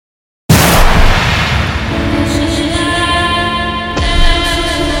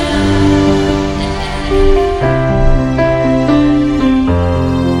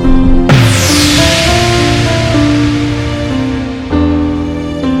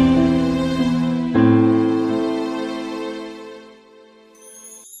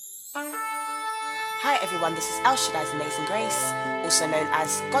This is El Shaddai's Amazing Grace, also known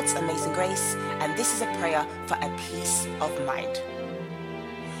as God's Amazing Grace, and this is a prayer for a peace of mind.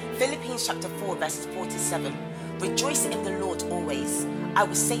 Philippians chapter 4 verses 4 to 7. Rejoice in the Lord always. I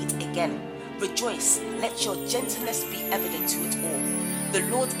will say it again. Rejoice, let your gentleness be evident to it all. The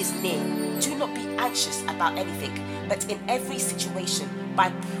Lord is near. Do not be anxious about anything, but in every situation, by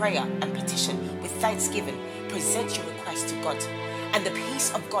prayer and petition, with thanksgiving, present your request to God. And the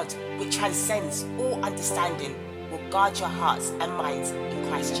peace of God, which transcends all understanding, will guard your hearts and minds in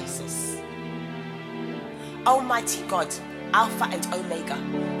Christ Jesus. Almighty God, Alpha and Omega,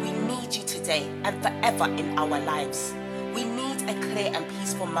 we need you today and forever in our lives. We need a clear and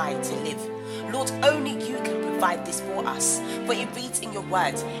peaceful mind to live. Lord, only you can provide this for us. For it reads in your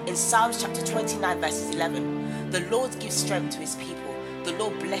word in Psalms chapter 29 verses 11, the Lord gives strength to his people. The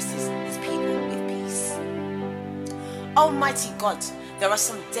Lord blesses his people with peace. Almighty God, there are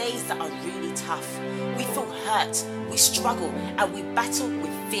some days that are really tough. We feel hurt, we struggle, and we battle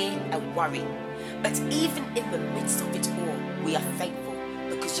with fear and worry. But even in the midst of it all, we are thankful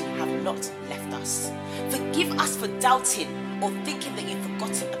because you have not left us. Forgive us for doubting or thinking that you've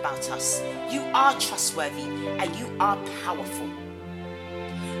forgotten about us. You are trustworthy and you are powerful.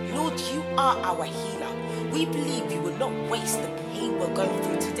 Lord, you are our healer. We believe you will not waste the pain we're going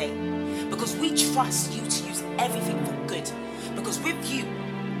through today because we trust you to use everything for good. Because with you,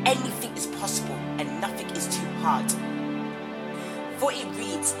 anything is possible and nothing is too hard. For it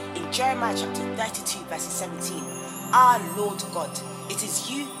reads in Jeremiah chapter 32 verses 17, Our Lord God, it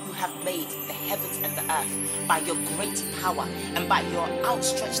is you who have made the heavens and the earth by your great power and by your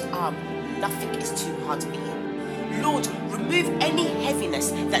outstretched arm. Nothing is too hard for you. Lord, remove any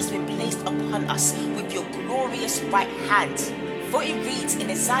heaviness that's been placed upon us with your glorious right hand. For it reads in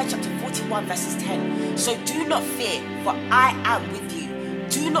Isaiah chapter 41 verses 10, So do not fear, for I am with you.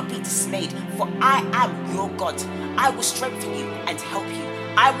 Do not be dismayed, for I am your God. I will strengthen you and help you.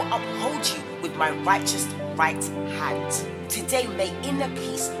 I will uphold you with my righteous right hand. Today may inner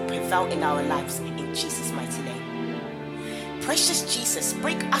peace prevail in our lives in Jesus' mighty name. Precious Jesus,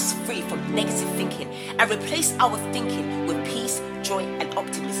 break us free from negative thinking and replace our thinking with peace, joy and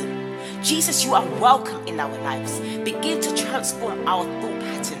optimism. Jesus, you are welcome in our lives. Begin to transform our thought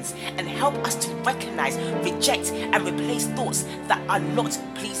patterns and help us to recognize, reject and replace thoughts that are not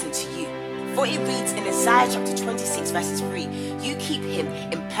pleasing to you. For it reads in Isaiah chapter 26 verses 3, You keep him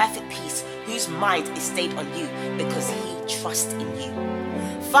in perfect peace whose mind is stayed on you because he trusts in you.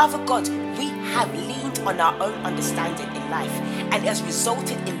 Father God, we have leaned on our own understanding in life and it has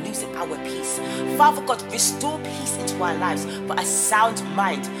resulted in losing our peace. Father God, restore peace into our lives for a sound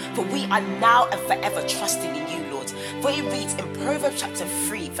mind, for we are now and forever trusting in you, Lord. For it reads in Proverbs chapter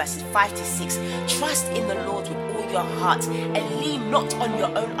 3 verses 5 to 6, Trust in the Lord with all your heart and lean not on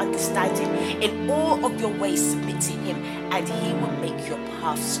your own understanding. In all of your ways submit to him and he will make your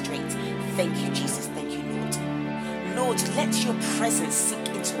path straight. Thank you, Jesus. Thank you, Lord. Lord, let your presence sink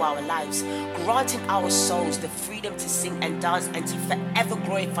into our lives, granting our souls the freedom to sing and dance and to forever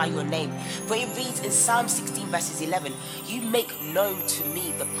glorify your name. For it reads in Psalm 16 verses 11, You make known to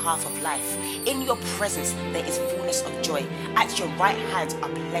me the path of life. In your presence there is fullness of joy. At your right hand are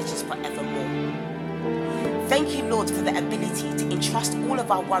pleasures forevermore. Thank you, Lord, for the ability to entrust all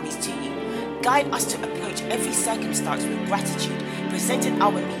of our worries to you. Guide us to approach every circumstance with gratitude, presenting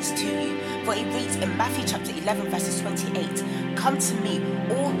our needs to you. For it reads in Matthew chapter 11 verses 28, Come to me,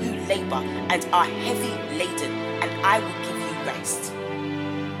 all who labor and are heavy laden, and I will give you rest.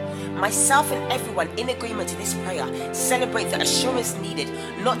 Myself and everyone in agreement in this prayer celebrate the assurance needed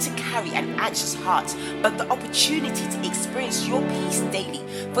not to carry an anxious heart, but the opportunity to experience your peace daily.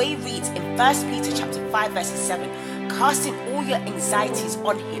 For it reads in 1 Peter chapter 5 verses 7, Casting all your anxieties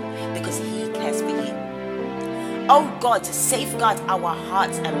on him because he cares for you. Oh God, safeguard our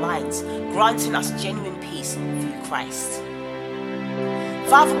hearts and minds, granting us genuine peace through Christ.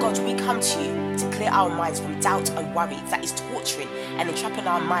 Father God, we come to you to clear our minds from doubt and worry that is torturing and entrapping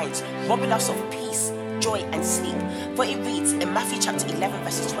our minds, robbing us of peace, joy and sleep. For it reads in Matthew chapter 11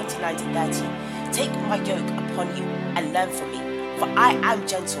 verses 29 to 30, Take my yoke upon you and learn from me, for I am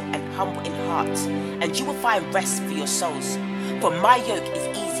gentle and humble in heart, and you will find rest for your souls. For my yoke is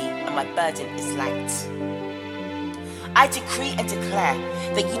easy and my burden is light. I decree and declare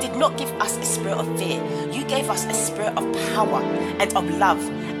that you did not give us a spirit of fear. You gave us a spirit of power and of love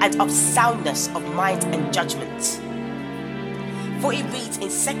and of soundness of mind and judgment. For it reads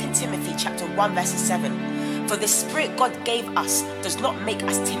in 2 Timothy chapter 1 verse 7, For the spirit God gave us does not make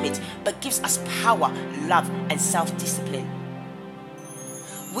us timid, but gives us power, love and self-discipline.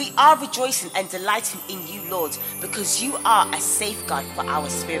 We are rejoicing and delighting in you, Lord, because you are a safeguard for our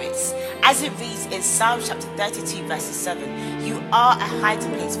spirits. As it reads in Psalm chapter 32 verses 7, you are a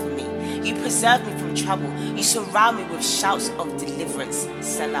hiding place for me. You preserve me from trouble. You surround me with shouts of deliverance.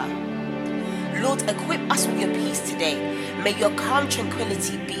 Selah. Lord, equip us with your peace today. May your calm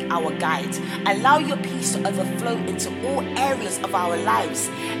tranquility be our guide. Allow your peace to overflow into all areas of our lives.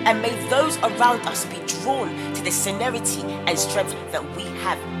 And may those around us be drawn to the serenity and strength that we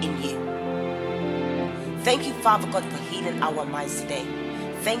have in you. Thank you, Father God, for healing our minds today.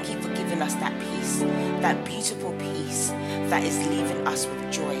 Thank you for giving us that peace, that beautiful peace that is leaving us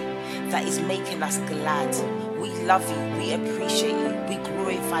with joy, that is making us glad. We love you. We appreciate you. We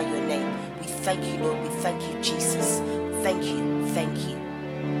glorify your name. We thank you, Lord. We thank you, Jesus. Thank you. Thank you.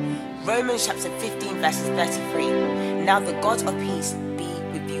 Romans chapter 15 verses 33. Now the God of peace be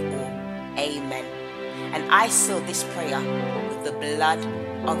with you all. Amen. And I seal this prayer with the blood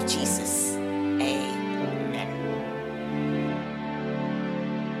of Jesus. Amen.